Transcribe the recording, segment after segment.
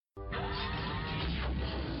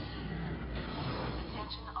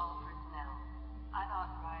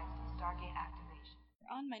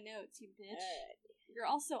my notes, you bitch. Alright. You're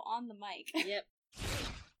also on the mic. Yep.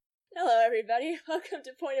 Hello, everybody. Welcome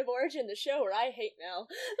to Point of Origin, the show where I hate Mel.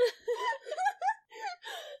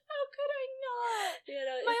 How could I not? You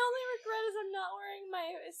know, My only regret is I'm not wearing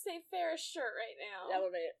my Save Ferris shirt right now. that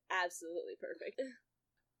would make it absolutely perfect.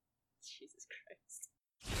 Jesus Christ.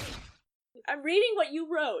 I'm reading what you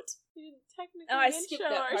wrote. We didn't technically I skipped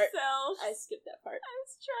intro that part. ourselves. I skipped that part. I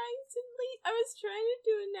was trying to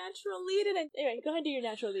do a natural lead in. Anyway, go ahead and do your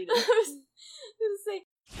natural lead. I was gonna say,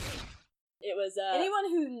 It was, anyone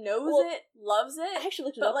who knows it loves it. I actually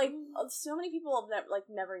looked it But, up. like, so many people have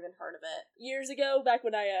never even heard of it. Years ago, back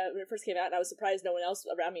when when it first came out, and I was surprised no one else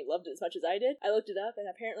around me loved it as much as I did, I looked it up, and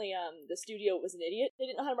apparently, the studio was an idiot. They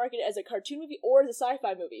didn't know how to market it as a cartoon movie or as a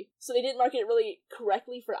sci-fi movie. So they didn't market it really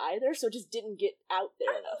correctly for either, so it just didn't get out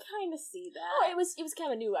there enough. I kind of see that. Oh, it was kind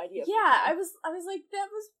of a new idea. Yeah, I was like, that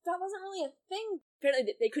wasn't really a thing.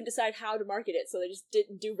 Apparently, they couldn't decide how to market it, so they just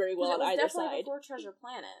didn't do very well on either It was definitely side. before Treasure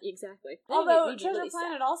Planet. Exactly. Although Treasure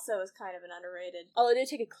Planet also is kind of an underrated. Although it did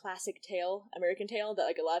take a classic tale, American tale, that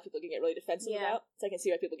like a lot of people can get really defensive about. So I can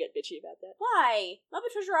see why people get bitchy about that. Why?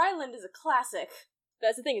 Muppet Treasure Island is a classic.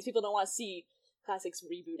 That's the thing, is people don't want to see classics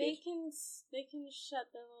rebooted. They can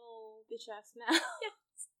shut their little bitch ass mouth.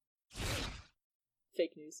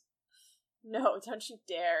 Fake news. No, don't you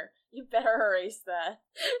dare. You better erase that.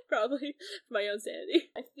 Probably for my own sanity.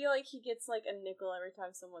 I feel like he gets like a nickel every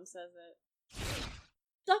time someone says it.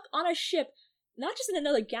 Stuck on a ship, not just in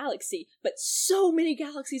another galaxy, but so many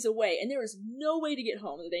galaxies away, and there is no way to get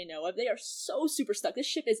home that they know of. They are so super stuck. This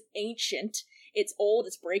ship is ancient. It's old.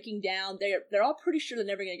 It's breaking down. They're all pretty sure they're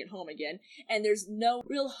never going to get home again, and there's no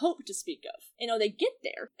real hope to speak of. They get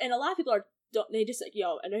there, and a lot of people they just like,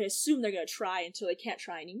 and they assume they're going to try until they can't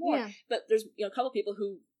try anymore. Yeah. But there's a couple people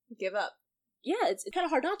who give up. Yeah, it's kind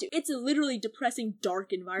of hard not to. It's a literally depressing,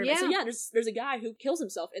 dark environment. Yeah. So yeah, there's a guy who kills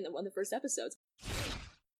himself in one of the first episodes.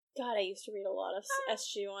 God, I used to read a lot of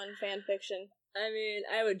SG-1 fan fiction. I mean,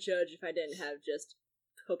 I would judge if I didn't have just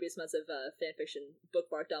copious amounts of fan fiction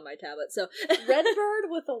bookmarked on my tablet. So Redbird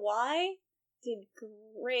with a Y did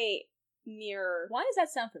great mirror. Why does that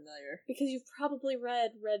sound familiar? Because you've probably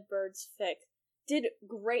read Redbird's fic. Did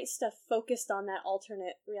great stuff focused on that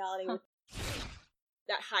alternate reality. Huh.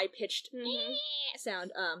 That high-pitched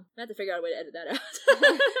sound. I have to figure out a way to edit that out.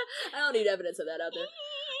 I don't need evidence of that out there.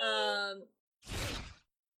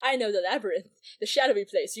 I know the labyrinth, the shadowy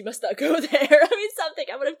place, you must not go there. I mean, something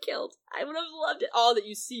I would have killed. I would have loved it all that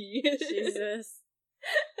you see. Jesus.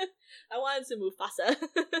 I wanted some Mufasa.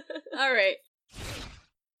 Alright.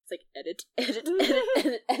 It's like, edit.